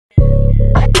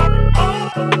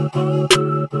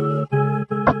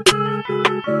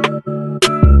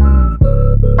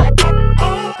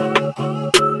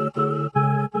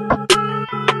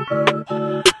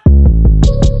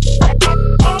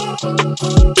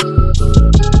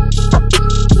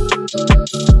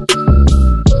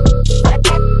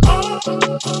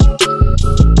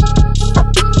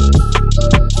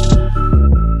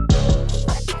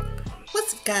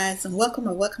Guys, and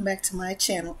welcome back to my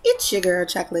channel. It's your girl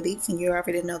Chocolate Eats, and you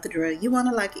already know the drill. You want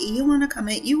to like it, you want to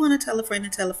comment, you want to tell a friend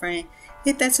and tell a friend.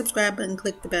 Hit that subscribe button,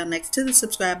 click the bell next to the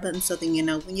subscribe button so then you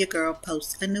know when your girl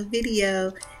posts a new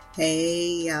video.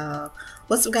 Hey y'all,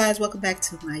 what's up guys? Welcome back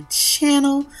to my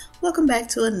channel. Welcome back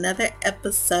to another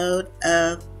episode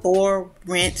of For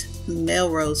Rent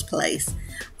Melrose Place.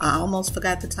 I almost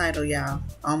forgot the title, y'all.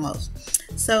 Almost.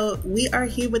 So we are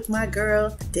here with my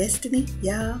girl Destiny,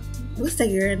 y'all. What's that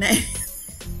girl name?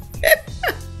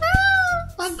 Oh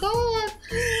my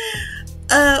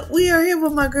god. We are here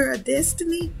with my girl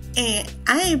Destiny, and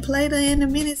I ain't played her in a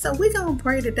minute, so we gonna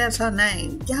pray that that's her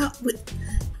name. Y'all,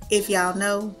 if y'all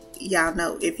know, y'all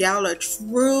know. If y'all are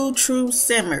true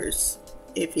simmers,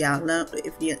 if y'all know,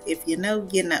 if you know,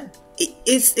 you know.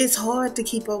 It's hard to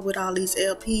keep up with all these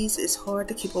LPs. It's hard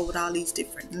to keep up with all these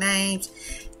different names.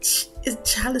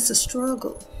 Child, it's a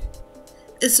struggle.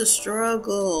 It's a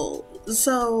struggle.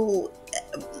 So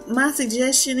my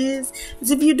suggestion is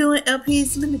if you're doing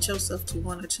LPs, limit yourself to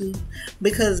one or two,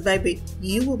 because baby,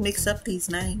 you will mix up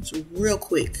these names real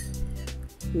quick.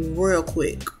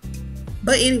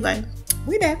 But anyway,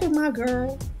 we back with my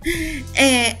girl,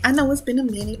 and I know it's been a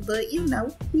minute, but you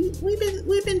know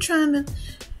we've been trying to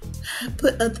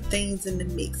put other things in the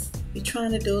mix. We're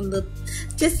trying to do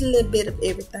just a little bit of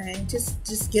everything.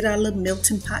 Just get our little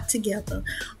melting pot together.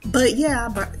 But yeah,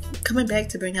 I'm coming back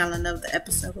to bring y'all another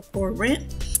episode of For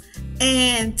Rent.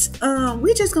 And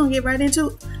we're just gonna get right into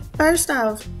it. First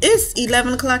off, it's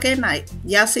 11 o'clock at night.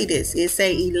 Y'all see this? It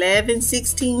say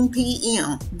 11:16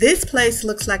 p.m. This place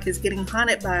looks like it's getting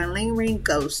haunted by a lingering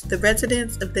ghost. The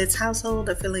residents of this household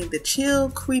are feeling the chill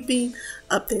creeping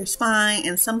up their spine,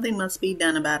 and something must be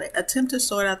done about it. Attempt to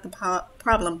sort out the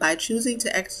problem by choosing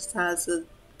to exorcise a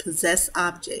possessed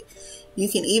object. You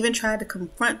can even try to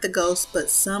confront the ghost, but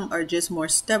some are just more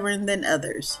stubborn than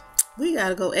others. We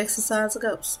gotta go exorcise a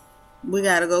ghost. We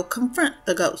gotta go confront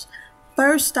the ghost.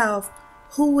 First off,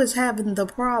 who is having the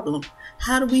problem?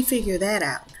 How do we figure that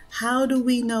out? How do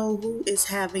we know who is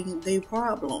having the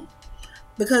problem?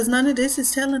 Because none of this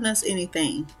is telling us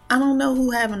anything. I don't know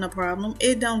who having a problem.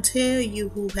 It don't tell you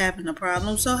who having a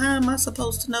problem. So how am I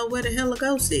supposed to know where the hell a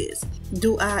ghost is?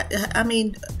 I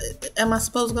mean, am I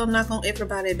supposed to go knock on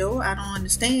everybody's door? I don't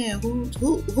understand.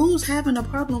 Who's having a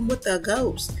problem with the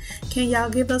ghost? Can y'all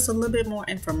give us a little bit more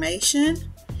information?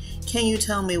 Can you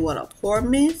tell me what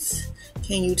apartments?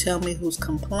 Can you tell me who's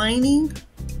complaining?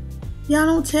 Y'all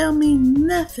don't tell me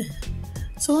nothing.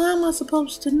 So how am I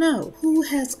supposed to know who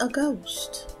has a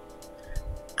ghost?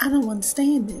 I don't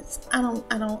understand this. I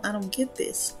don't get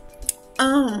this.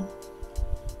 And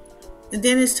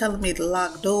then it's telling me to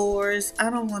lock doors. I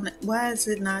don't want to. Why is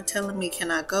it not telling me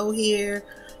can I go here?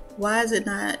 Why is it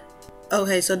not?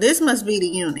 Okay, so this must be the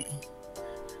unit.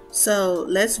 So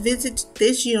let's visit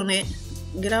this unit.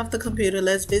 Get off the computer.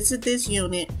 Let's visit this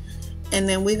unit. And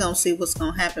then we're going to see what's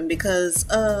going to happen, because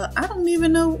I don't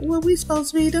even know what we're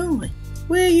supposed to be doing.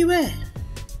 Where are you at?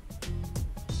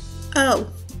 Oh,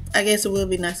 I guess it would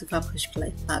be nice if I push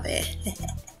play. My bad.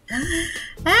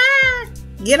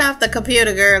 Get off the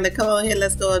computer, girl, and come on here.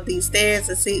 Let's go up these stairs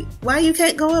and see why you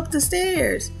can't go up the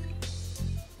stairs.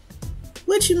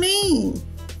 What you mean?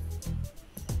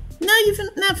 No, you're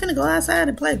not finna go outside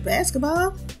and play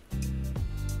basketball.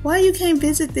 Why you can't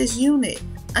visit this unit?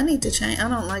 I need to change. I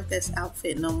don't like this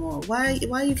outfit no more. Why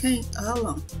you can't? Hold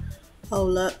on.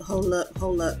 Hold up.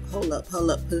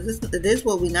 This is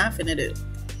what we not finna do.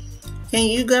 Can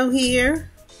you go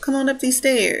here? Come on up these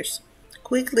stairs.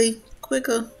 Quicker. A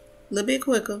little bit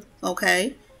quicker.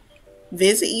 Okay.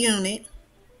 Visit unit.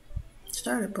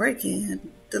 Started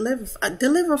breaking. Deliver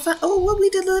file. Oh, what we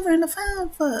delivering the file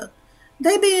for?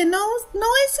 They being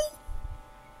noisy?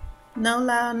 No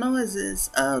loud noises.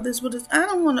 Oh, this what is. I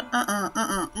don't want to.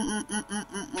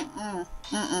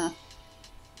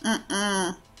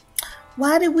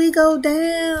 Why did we go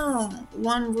down?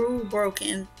 One rule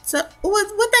broken. So what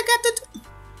that got to do?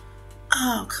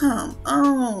 Oh, come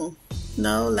on.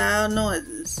 No loud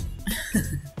noises.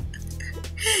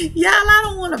 Y'all, I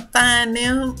don't want to find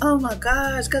them. Oh my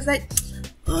gosh, cause they.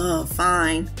 Oh,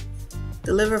 fine.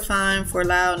 Deliver fine for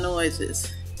loud noises.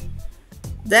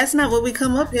 That's not what we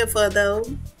come up here for, though.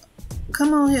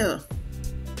 Come on here.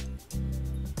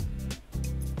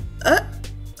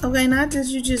 Okay, not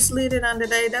just you just slid it under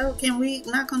their door. Can we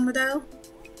knock on the door?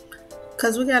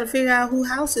 Cause we gotta figure out who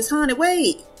house is haunted.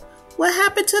 Wait, what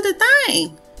happened to the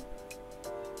thing?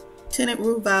 Tenant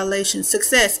rule violation.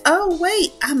 Success. Oh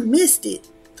wait, I missed it.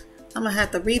 I'm gonna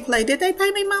have to replay. Did they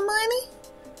pay me my money?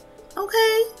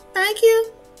 Okay, thank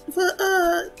you for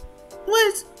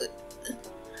what's.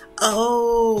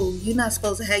 Oh, you're not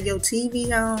supposed to have your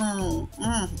TV on.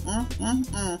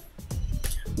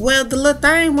 Well, the little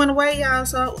thing went away, y'all,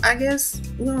 so I guess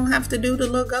we don't have to do the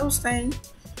little ghost thing.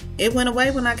 It went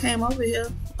away when I came over here.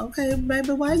 Okay,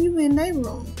 baby, why you in their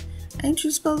room? Ain't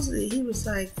you supposed to? He was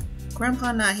like,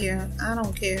 Grandpa not here. I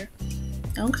don't care.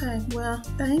 Okay, well,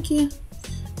 thank you.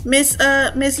 Miss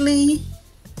Lee,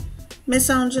 Miss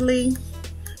Angeline,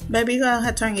 baby, you gonna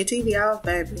have to turn your TV off,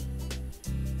 baby.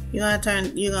 You're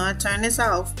gonna turn this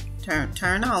off.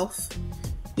 Turn off.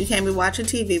 You can't be watching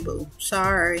TV, boo.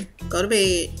 Sorry. Go to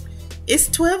bed. It's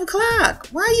 12 o'clock.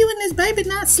 Why are you and this baby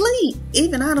not sleep?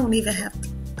 Even I don't even have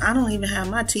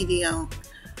my TV on.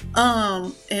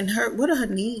 And what do her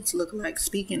needs look like?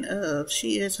 Speaking of,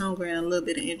 she is hungry and a little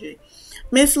bit of injury.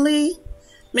 Miss Lee,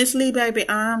 baby,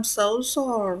 I'm so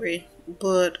sorry,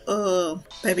 but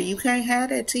baby, you can't have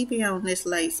that TV on this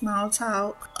late. Small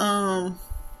talk.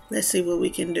 Let's see what we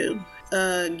can do.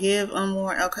 Give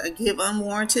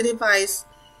unwarranted advice.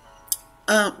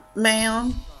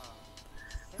 Ma'am.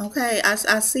 Okay, I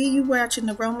see you watching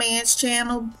the romance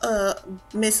channel,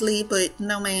 Miss Lee, but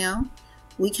no, ma'am.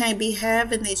 We can't be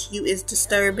having this. You is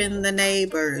disturbing the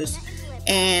neighbors.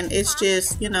 And it's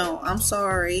just, I'm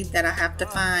sorry that I have to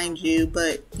find you,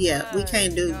 but yeah, we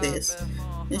can't do this.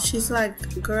 And she's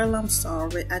like, girl, I'm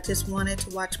sorry. I just wanted to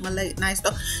watch my late night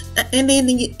stuff. And then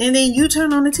you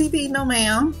turn on the TV. No,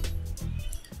 ma'am.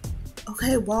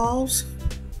 Okay, Walls.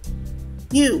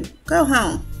 You, go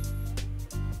home.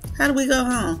 How do we go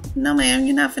home? No, ma'am,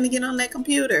 you're not finna get on that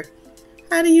computer.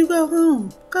 How do you go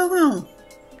home? Go home.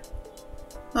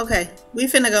 Okay, we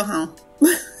finna go home.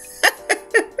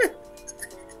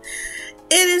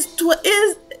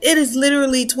 It is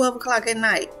literally 12 o'clock at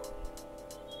night.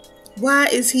 Why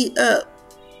is he up?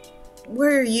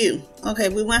 Where are you? Okay,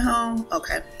 we went home.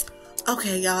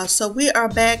 Okay, y'all. So we are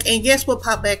back, and guess what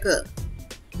popped back up?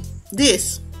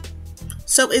 This.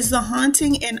 So is the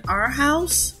haunting in our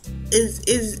house?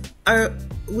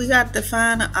 We got to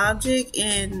find an object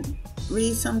and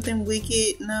read something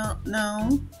wicked?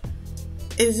 No.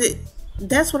 Is it?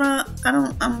 That's what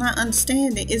I'm not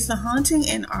understanding. Is the haunting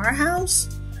in our house?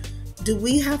 Do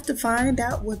we have to find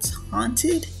out what's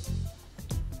haunted?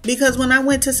 Because when I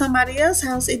went to somebody else's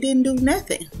house, it didn't do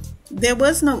nothing. There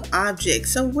was no object.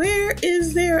 So where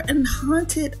is there a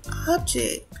haunted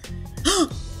object?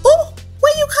 Oh,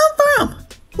 where you come from?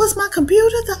 Was my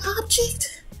computer the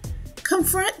object?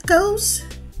 Confront ghosts?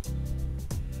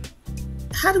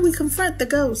 How do we confront the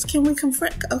ghost? Can we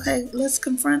confront? Okay, let's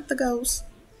confront the ghost.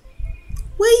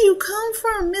 Where you come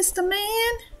from, Mr.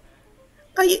 Man?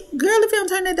 Girl, if you don't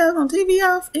turn that doggone TV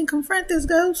off and confront this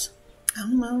ghost? I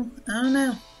don't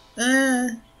know.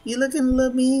 You looking a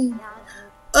little mean.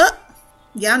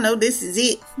 Y'all know this is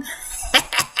it.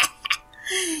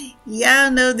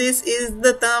 Y'all know this is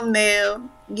the thumbnail.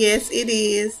 Yes, it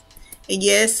is. And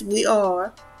yes, we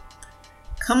are.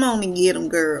 Come on and get them,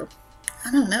 girl.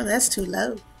 I don't know. That's too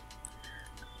low.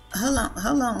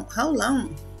 Hold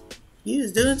on. You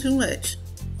was doing too much.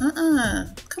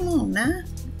 Come on now.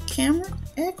 Camera,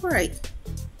 act right.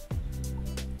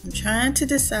 I'm trying to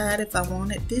decide if I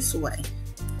want it this way.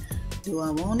 Do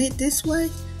I want it this way?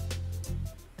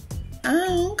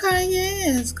 Oh, okay,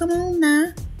 yes. Come on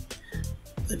now.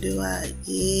 Or do I?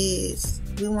 Yes.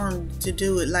 We want to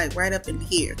do it like right up in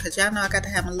here. Because y'all know I got to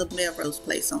have a little Melrose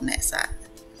place on that side.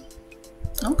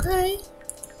 Okay.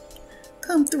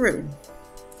 Come through.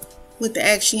 With the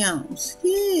actions.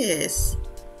 Yes.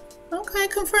 Okay,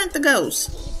 confront the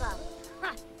ghost.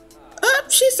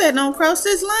 She said don't cross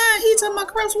this line. He talking about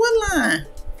cross what line?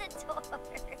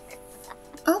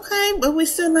 Okay, but we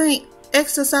still ain't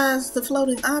exercised the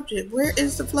floating object. Where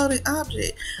is the floating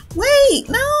object? Wait,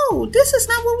 no, this is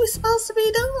not what we're supposed to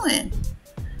be doing.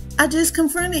 I just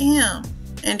confronted him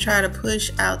and try to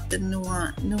push out the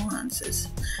nuances.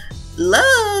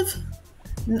 Love?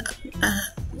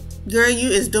 Girl, you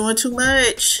is doing too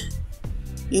much.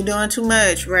 You're doing too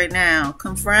much right now.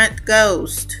 Confront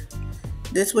ghost.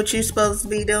 This what you're supposed to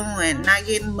be doing. Not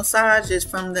getting massages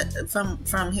from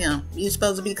him. You're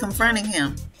supposed to be confronting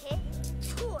him.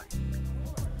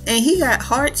 And he got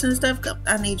hearts and stuff.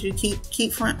 I need you to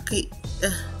keep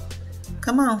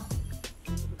come on.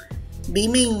 Be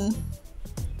mean.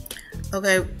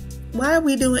 Okay. Why are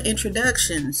we doing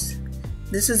introductions?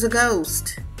 This is a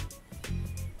ghost.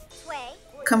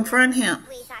 Confront him.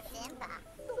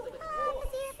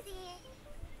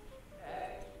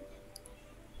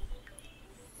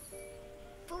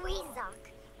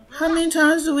 How many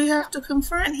times do we have to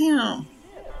confront him?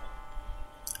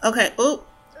 Okay. Oh,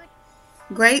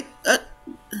 great.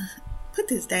 Put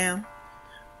this down.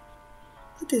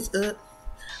 Put this up.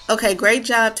 Okay, great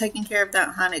job taking care of that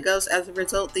haunted ghost. As a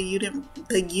result, the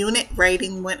unit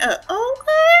rating went up.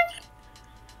 Okay.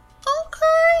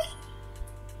 Okay.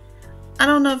 I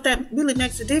don't know if that really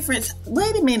makes a difference.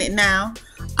 Wait a minute now.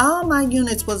 All my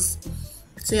units was...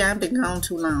 See, I've been gone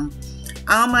too long.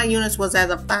 All my units was as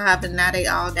a 5, and now they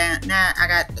all down. Now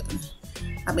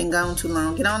I've been gone too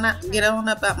long. Get on up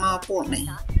at my apartment.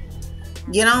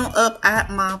 Get on up at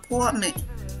my apartment,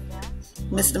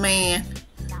 Mr. Man.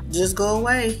 Just go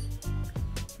away.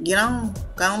 Get on.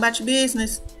 Go on about your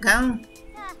business. Go on.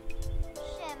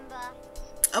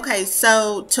 Okay,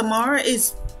 so tomorrow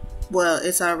is, well,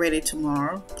 it's already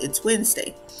tomorrow. It's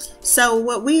Wednesday. So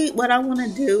what I want to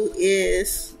do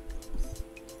is,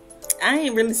 I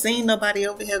ain't really seen nobody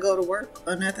over here go to work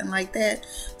or nothing like that.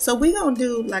 So we gonna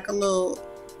do like a little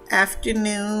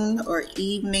afternoon or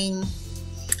evening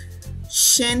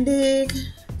shindig.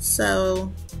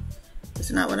 So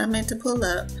it's not what I meant to pull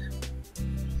up.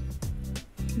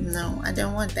 No, I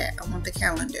don't want that. I want the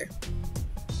calendar.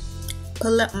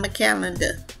 Pull up my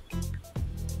calendar.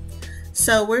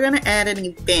 So we're gonna add an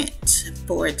event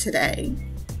for today,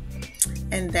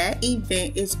 and that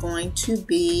event is going to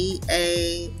be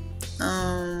a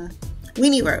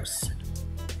weenie roast.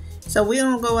 So we're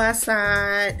gonna go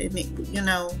outside and, you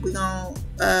know, we're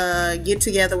gonna get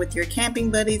together with your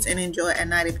camping buddies and enjoy a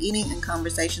night of eating and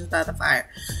conversations by the fire.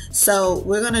 So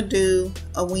we're gonna do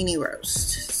a weenie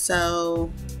roast.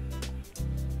 So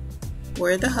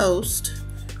we're the host,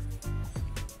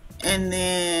 and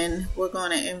then we're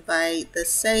gonna invite the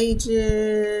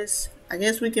Sages. I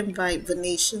guess we can invite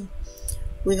Venetia.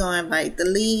 We're gonna invite the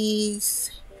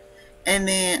Lees. And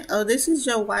then, oh, this is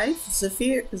your wife,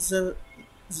 Zafira.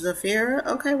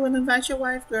 Okay, we'll invite your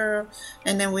wife, girl.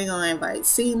 And then we're gonna invite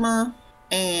Seema.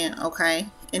 And okay,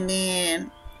 and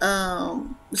then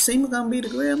Seema gonna be the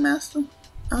grill master.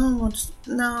 I don't want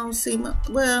no Seema.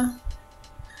 Well,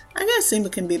 I guess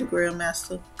Seema can be the grill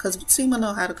master because Seema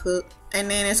know how to cook.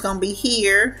 And then it's gonna be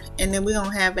here, and then we're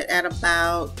gonna have it at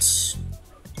about,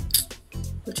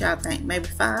 what y'all think? Maybe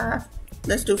 5.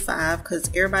 Let's do 5 because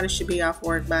everybody should be off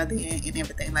work by then and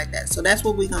everything like that. So that's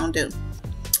what we're gonna do.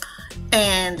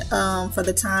 And for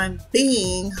the time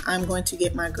being, I'm going to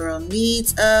get my girl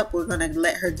Needs up. We're gonna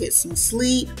let her get some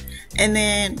sleep, and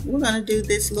then we're gonna do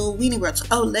this little weenie roast.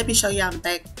 Oh, let me show y'all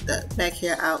the back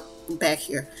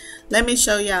here. Let me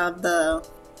show y'all the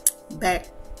back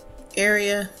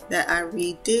area that I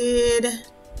redid.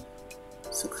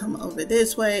 So come over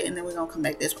this way, and then we're gonna come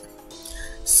back this way.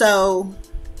 So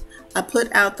I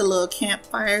put out the little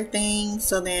campfire thing,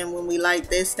 so then when we light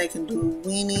this, they can do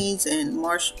weenies and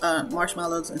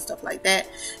marshmallows and stuff like that.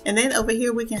 And then over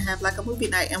here we can have like a movie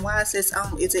night. And why is this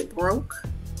is it broke?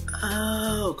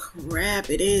 Oh crap,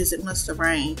 it is. It must have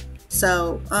rained.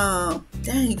 So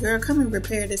dang girl, come and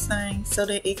repair this thing so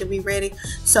that it can be ready.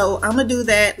 So I'm gonna do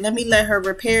that. Let me let her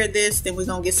repair this, then we're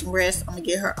gonna get some rest. I'm gonna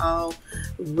get her all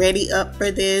ready up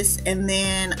for this, and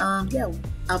then yeah,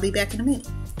 I'll be back in a minute.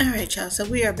 Alright y'all, so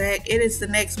we are back. It is the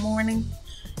next morning.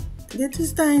 Did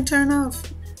this thing turn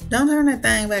off? Don't turn that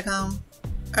thing back on.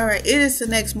 Alright, it is the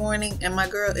next morning and my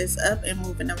girl is up and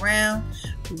moving around.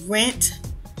 Rent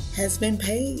has been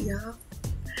paid, y'all.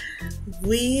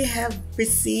 We have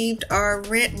received our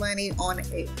rent money on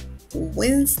a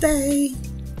Wednesday.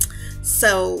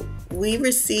 So we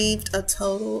received a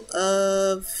total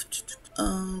of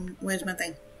where's my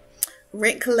thing?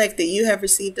 Rent collected. You have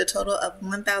received a total of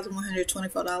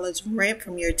 $1,124 rent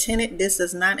from your tenant. This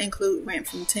does not include rent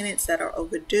from tenants that are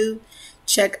overdue.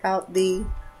 Check out the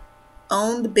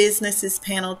owned businesses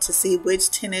panel to see which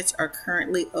tenants are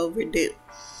currently overdue.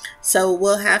 So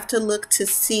we'll have to look to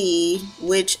see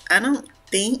which, I don't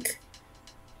think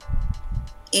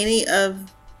any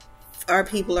of our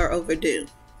people are overdue.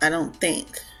 I don't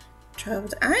think.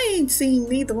 Travis, I ain't seen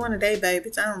neither one of they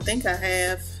babies. I don't think I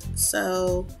have.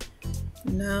 So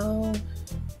no,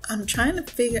 I'm trying to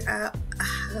figure out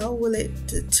how will it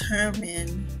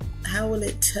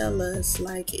tell us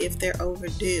like if they're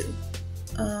overdue.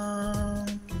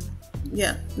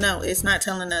 Yeah, no, it's not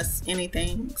telling us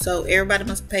anything. So everybody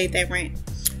must pay their rent,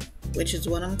 which is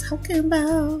what I'm talking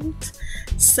about.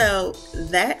 So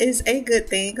that is a good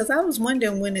thing, because I was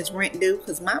wondering when is rent due,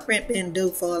 because my rent been due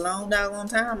for a long doggone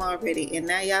time already, and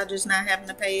now y'all just not having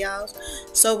to pay y'all.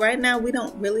 So right now we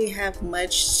don't really have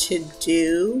much to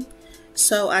do.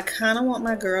 So I kind of want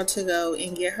my girl to go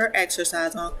and get her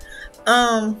exercise on.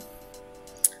 Um,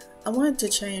 I wanted to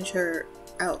change her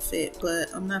outfit, but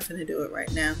I'm not gonna do it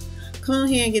right now. Come on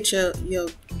here and get your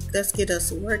let's get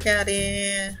us a workout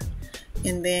in,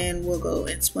 and then we'll go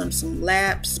and swim some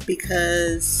laps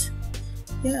because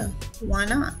yeah, why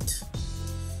not?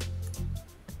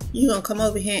 You gonna come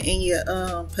over here in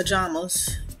your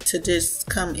pajamas to just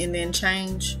come and then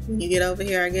change when you get over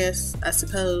here, I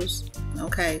suppose.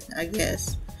 Okay, I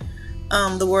guess.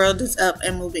 The world is up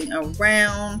and moving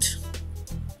around.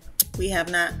 We have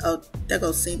not, oh, there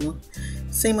goes Seema.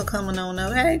 Seema coming on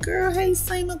up. Hey girl, hey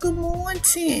Seema, good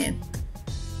morning.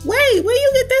 Wait, where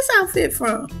you get this outfit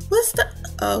from? What's the,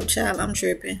 oh child, I'm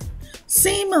tripping.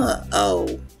 Seema,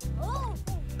 oh.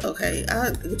 Okay,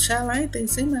 child, I ain't think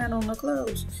Seema had on no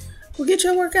clothes. Well, get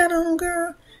your workout on,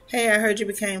 girl. Hey, I heard you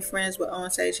became friends with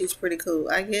Owen Sage. He's pretty cool.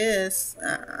 I guess.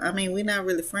 I mean, we're not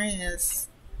really friends.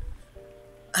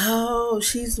 Oh,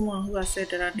 she's the one who I said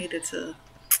that I needed to.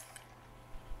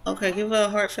 Okay, give her a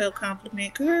heartfelt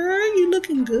compliment. Girl, you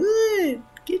looking good.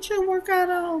 Get your workout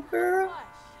on, girl.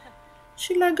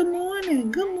 She like, good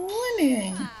morning. Good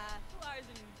morning.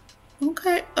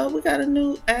 Okay. Oh, we got a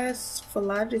new ask for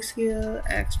logic skill.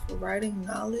 Ask for writing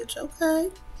knowledge. Okay.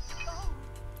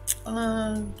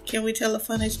 Can we tell a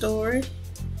funny story?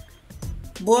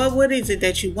 Boy, what is it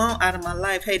that you want out of my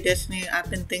life? Hey, Destiny, I've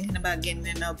been thinking about getting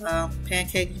to know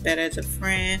Pancake better as a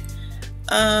friend.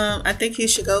 I think you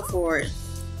should go for it.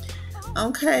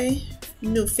 Okay.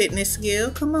 New fitness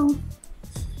skill. Come on.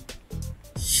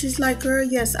 She's like, girl,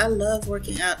 yes, I love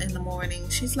working out in the morning.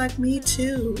 She's like, me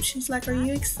too. She's like, are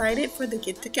you excited for the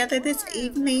get-together this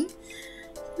evening?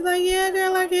 She's like, yeah,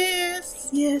 girl, I guess.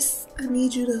 Yes, I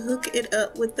need you to hook it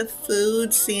up with the food,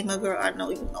 Seema, girl. I know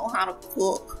you know how to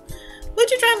cook. What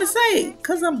you trying to say?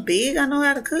 Because I'm big, I know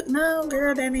how to cook? No,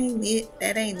 girl, that ain't it.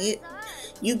 That ain't it.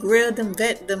 You grilled them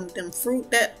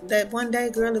fruit that one day,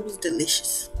 girl, it was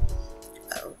delicious.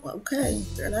 Oh, okay.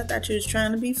 Girl, I thought you was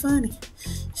trying to be funny.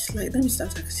 She's like, let me stop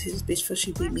talking to this bitch before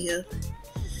she beat me up.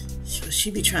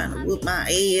 She be trying to whoop my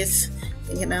ass,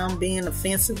 thinking I'm being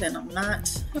offensive, and I'm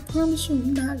not. I promise you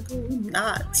I'm not, girl. I'm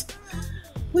not.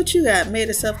 What you got? Made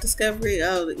a self-discovery?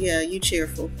 Oh, yeah, you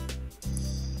cheerful.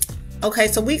 Okay,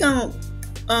 so we gon'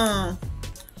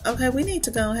 okay, we need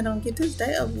to go ahead and get this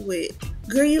day over with.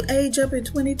 Girl, you age up in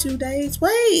 22 days.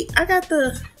 Wait, I got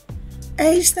the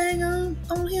age thing on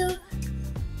here.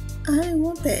 I didn't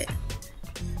want that.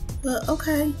 But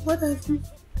okay, whatever.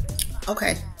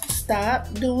 Okay,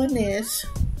 stop doing this.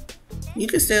 You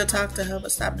can still talk to her,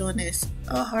 but stop doing this.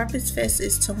 Oh, Harvest Fest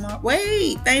is tomorrow.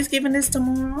 Wait, Thanksgiving is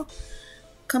tomorrow.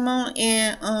 Come on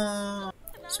and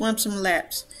swim some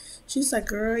laps. She's like,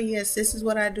 girl, yes, this is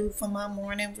what I do for my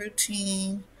morning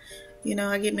routine. You know,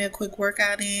 I get me a quick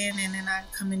workout in, and then I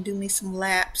come and do me some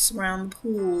laps around the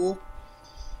pool.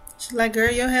 She's like,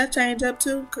 girl, your hair change up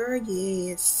too? Girl,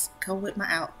 yes. Go with my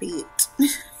outfit.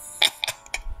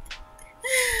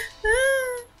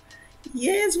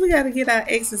 Yes, we got to get our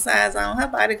exercise on. Her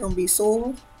body going to be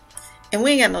sore. And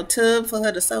we ain't got no tub for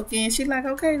her to soak in. She like,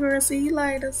 okay, girl, see you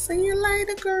later. See you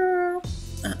later, girl.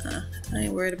 I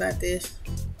ain't worried about this.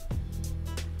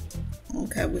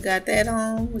 Okay, we got that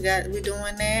on. We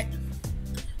doing that.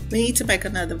 We need to make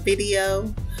another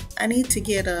video. I need to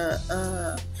get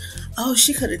oh,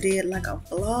 she could have did like a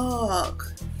vlog.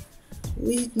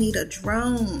 We need a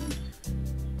drone.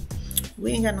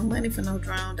 We ain't got no money for no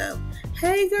drone though.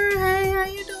 Hey girl, hey, how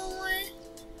you doing?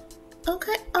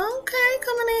 Okay,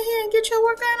 coming in here and get your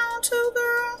workout on too,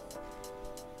 girl.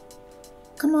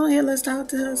 Come on here, let's talk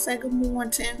to her. Say good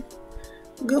morning.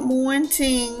 Good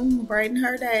morning. Brighten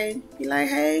her day. Be like,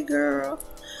 hey girl.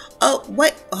 Oh,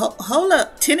 wait, hold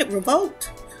up. Tenant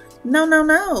revoked.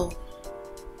 No.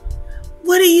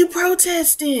 What are you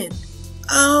protesting?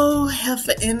 Oh,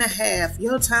 heifer and a half.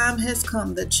 Your time has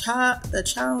come. The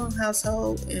Child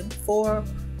household in 4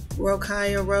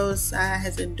 Rokaya Roadside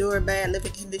has endured bad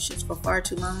living conditions for far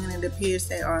too long, and it appears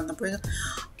they are on the brink.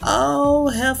 Oh,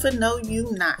 heifer, no,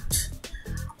 you not.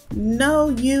 No,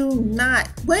 you not.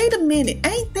 Wait a minute.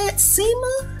 Ain't that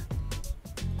Seema?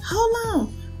 Hold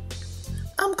on.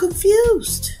 I'm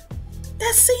confused.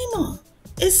 That's Seema.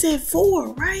 It said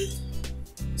 4, right?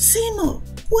 Seema.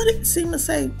 What did Seema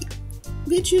say?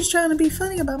 Bitch, you was trying to be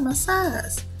funny about my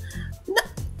size. No.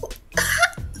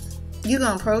 You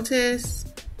gonna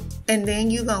protest and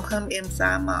then you gonna come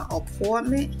inside my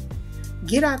apartment?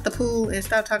 Get out the pool and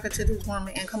stop talking to this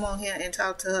woman and come on here and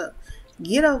talk to her.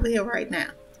 Get over here right now.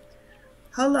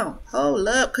 Hold on. Hold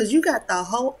up. Because you got the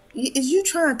whole... Is you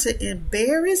trying to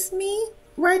embarrass me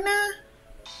right now?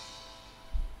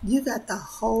 You got the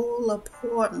whole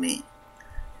apartment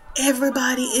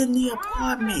everybody in the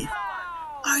apartment.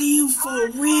 Are you for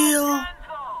real?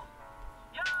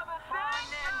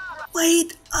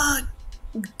 Wait a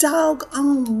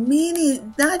doggone minute.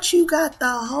 Not you got the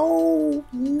whole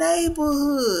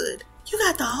neighborhood. You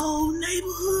got the whole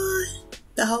neighborhood?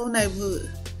 The whole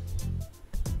neighborhood.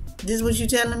 This is what you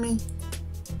telling me?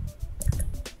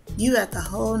 You got the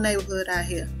whole neighborhood out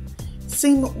here.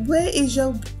 See, where is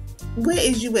you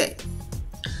at?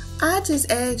 I just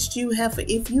asked you, heifer,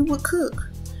 if you would cook.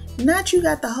 Not you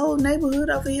got the whole neighborhood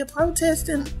over here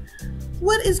protesting.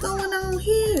 What is going on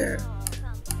here?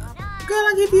 Girl,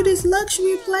 I give you this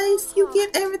luxury place. You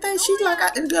get everything. She's like,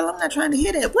 girl, I'm not trying to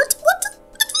hear that. What?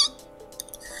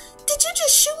 Did you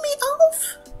just shoot me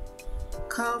off?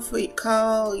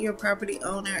 Call your property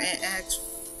owner and ask.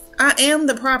 I am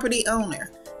the property owner.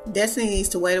 Destiny needs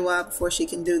to wait a while before she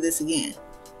can do this again.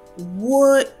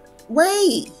 What?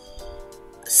 Wait.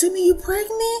 Simi, you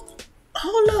pregnant?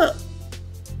 Hold up.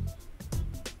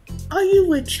 Are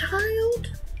you a child?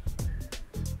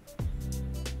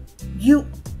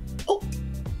 Oh.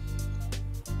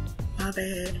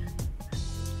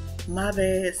 My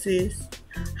bad, sis.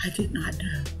 I did not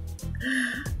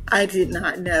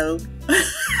know.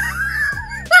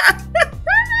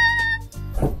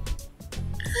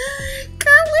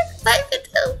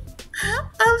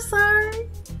 I'm sorry.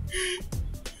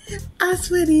 I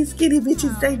swear these skinny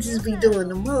bitches, they just be doing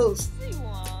the most.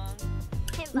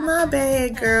 My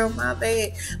bad, girl. My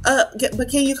bad. But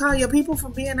can you call your people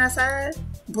from being outside?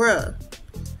 Bruh.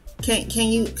 Can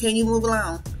you move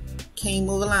along? Can you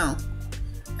move along?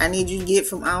 I need you to get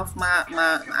from off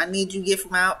I need you to get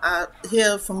from out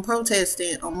here from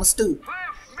protesting on my stoop.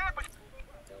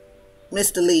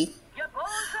 Mr. Lee.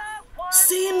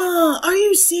 Seema, are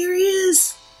you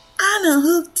serious? I done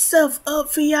hooked stuff up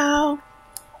for y'all.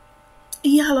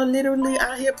 Y'all are literally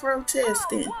out here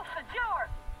protesting.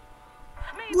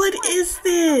 What is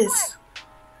this?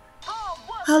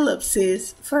 Hold up,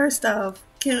 sis. First off,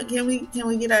 can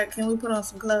we get out? Can we put on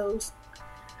some clothes?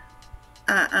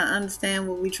 I understand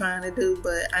what we're trying to do,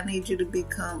 but I need you to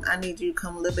become a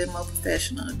little bit more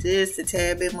professional. Just a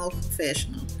tad bit more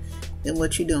professional than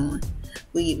what you're doing.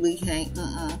 We can't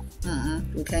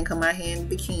we can't come out here in a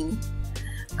bikini.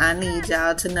 I need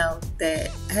y'all to know that,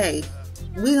 hey,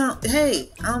 I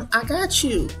got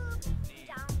you.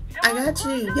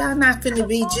 Y'all not finna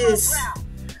be just,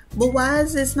 but why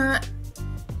is this not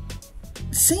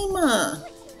Seema?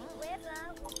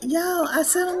 Yo, I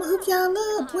said I'm gonna hook y'all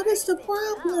up. What is the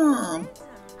problem?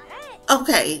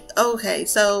 Okay,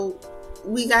 so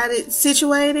we got it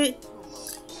situated.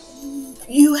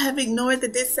 You have ignored the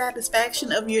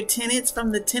dissatisfaction of your tenants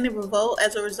from the tenant revolt.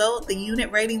 As a result, the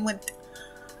unit rating went.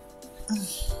 And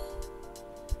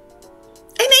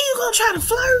then you gonna try to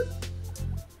flirt?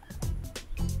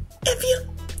 If you,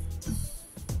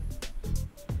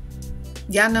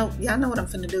 y'all know what I'm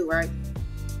finna do, right?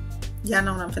 Y'all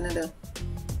know what I'm finna do.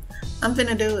 I'm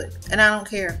finna do it, and I don't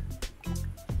care.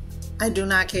 I do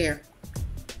not care.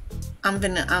 I'm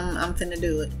finna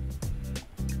do it.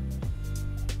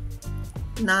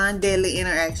 Non-deadly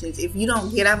interactions. If you don't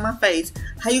get out my face,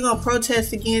 how you gonna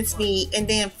protest against me and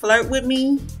then flirt with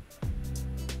me?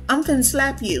 I'm finna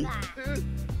slap you.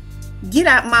 Get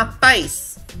out my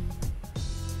face.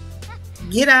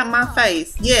 Get out my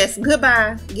face. Yes,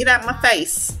 goodbye. Get out my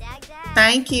face.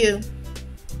 Thank you.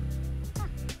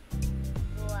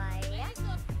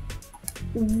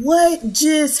 What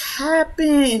just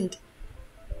happened?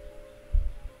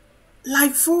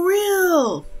 Like, for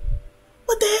real?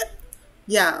 What the heck?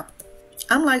 Yeah,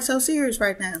 I'm like so serious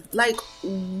right now. Like,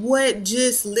 what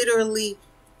just literally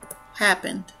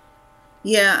happened?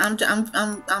 Yeah, I'm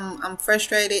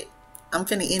frustrated. I'm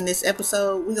finna end this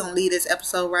episode. We gonna leave this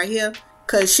episode right here,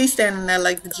 cause she's standing there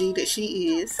like the G that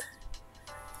she is.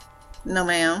 No,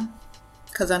 ma'am,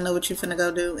 cause I know what you finna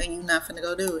go do, and you not finna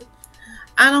go do it.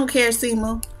 I don't care,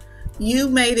 Seema. You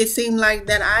made it seem like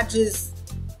that I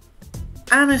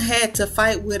done had to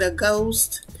fight with a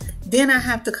ghost. Then I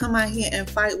have to come out here and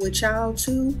fight with y'all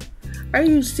too. Are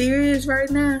you serious right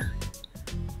now?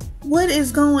 What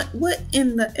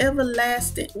in the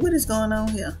everlasting, what is going on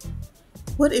here?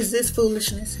 What is this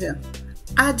foolishness here?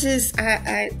 My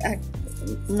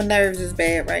nerves is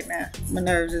bad right now. My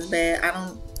nerves is bad.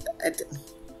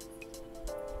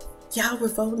 Y'all were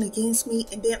voting against me,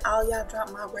 and then all y'all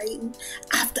dropped my rating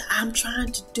after I'm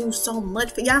trying to do so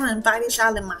much for y'all. I invited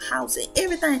y'all in my house and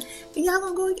everything, and y'all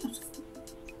gonna go again.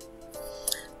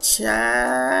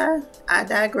 Child, I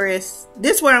digress.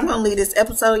 This is where I'm gonna leave this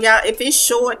episode, y'all. If it's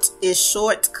short, it's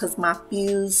short because my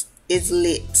fuse is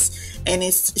lit, and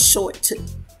it's short too.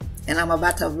 And I'm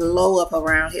about to blow up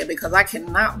around here because I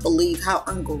cannot believe how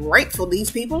ungrateful these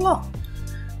people are.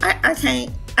 I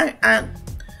can't.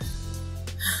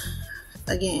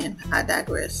 Again, I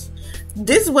digress.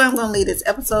 This is where I'm going to leave this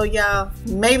episode, y'all.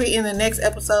 Maybe in the next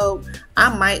episode,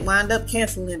 I might wind up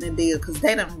canceling the deal because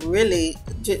they done really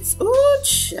just, ooh,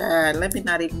 child. Let me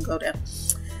not even go there.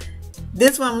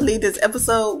 This one, I'm going to leave this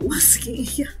episode once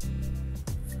again.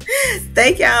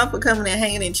 Thank y'all for coming and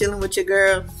hanging and chilling with your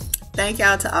girl. Thank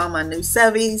y'all to all my new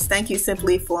subbies. Thank you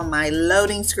simply for my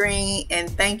loading screen. And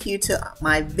thank you to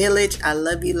my village. I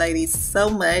love you ladies so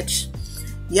much.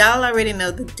 Y'all already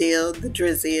know the deal, the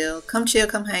drizzle. Come chill,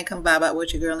 come hang, come vibe out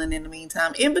with your girl. And in the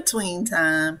meantime, in between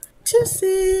time,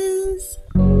 deuces.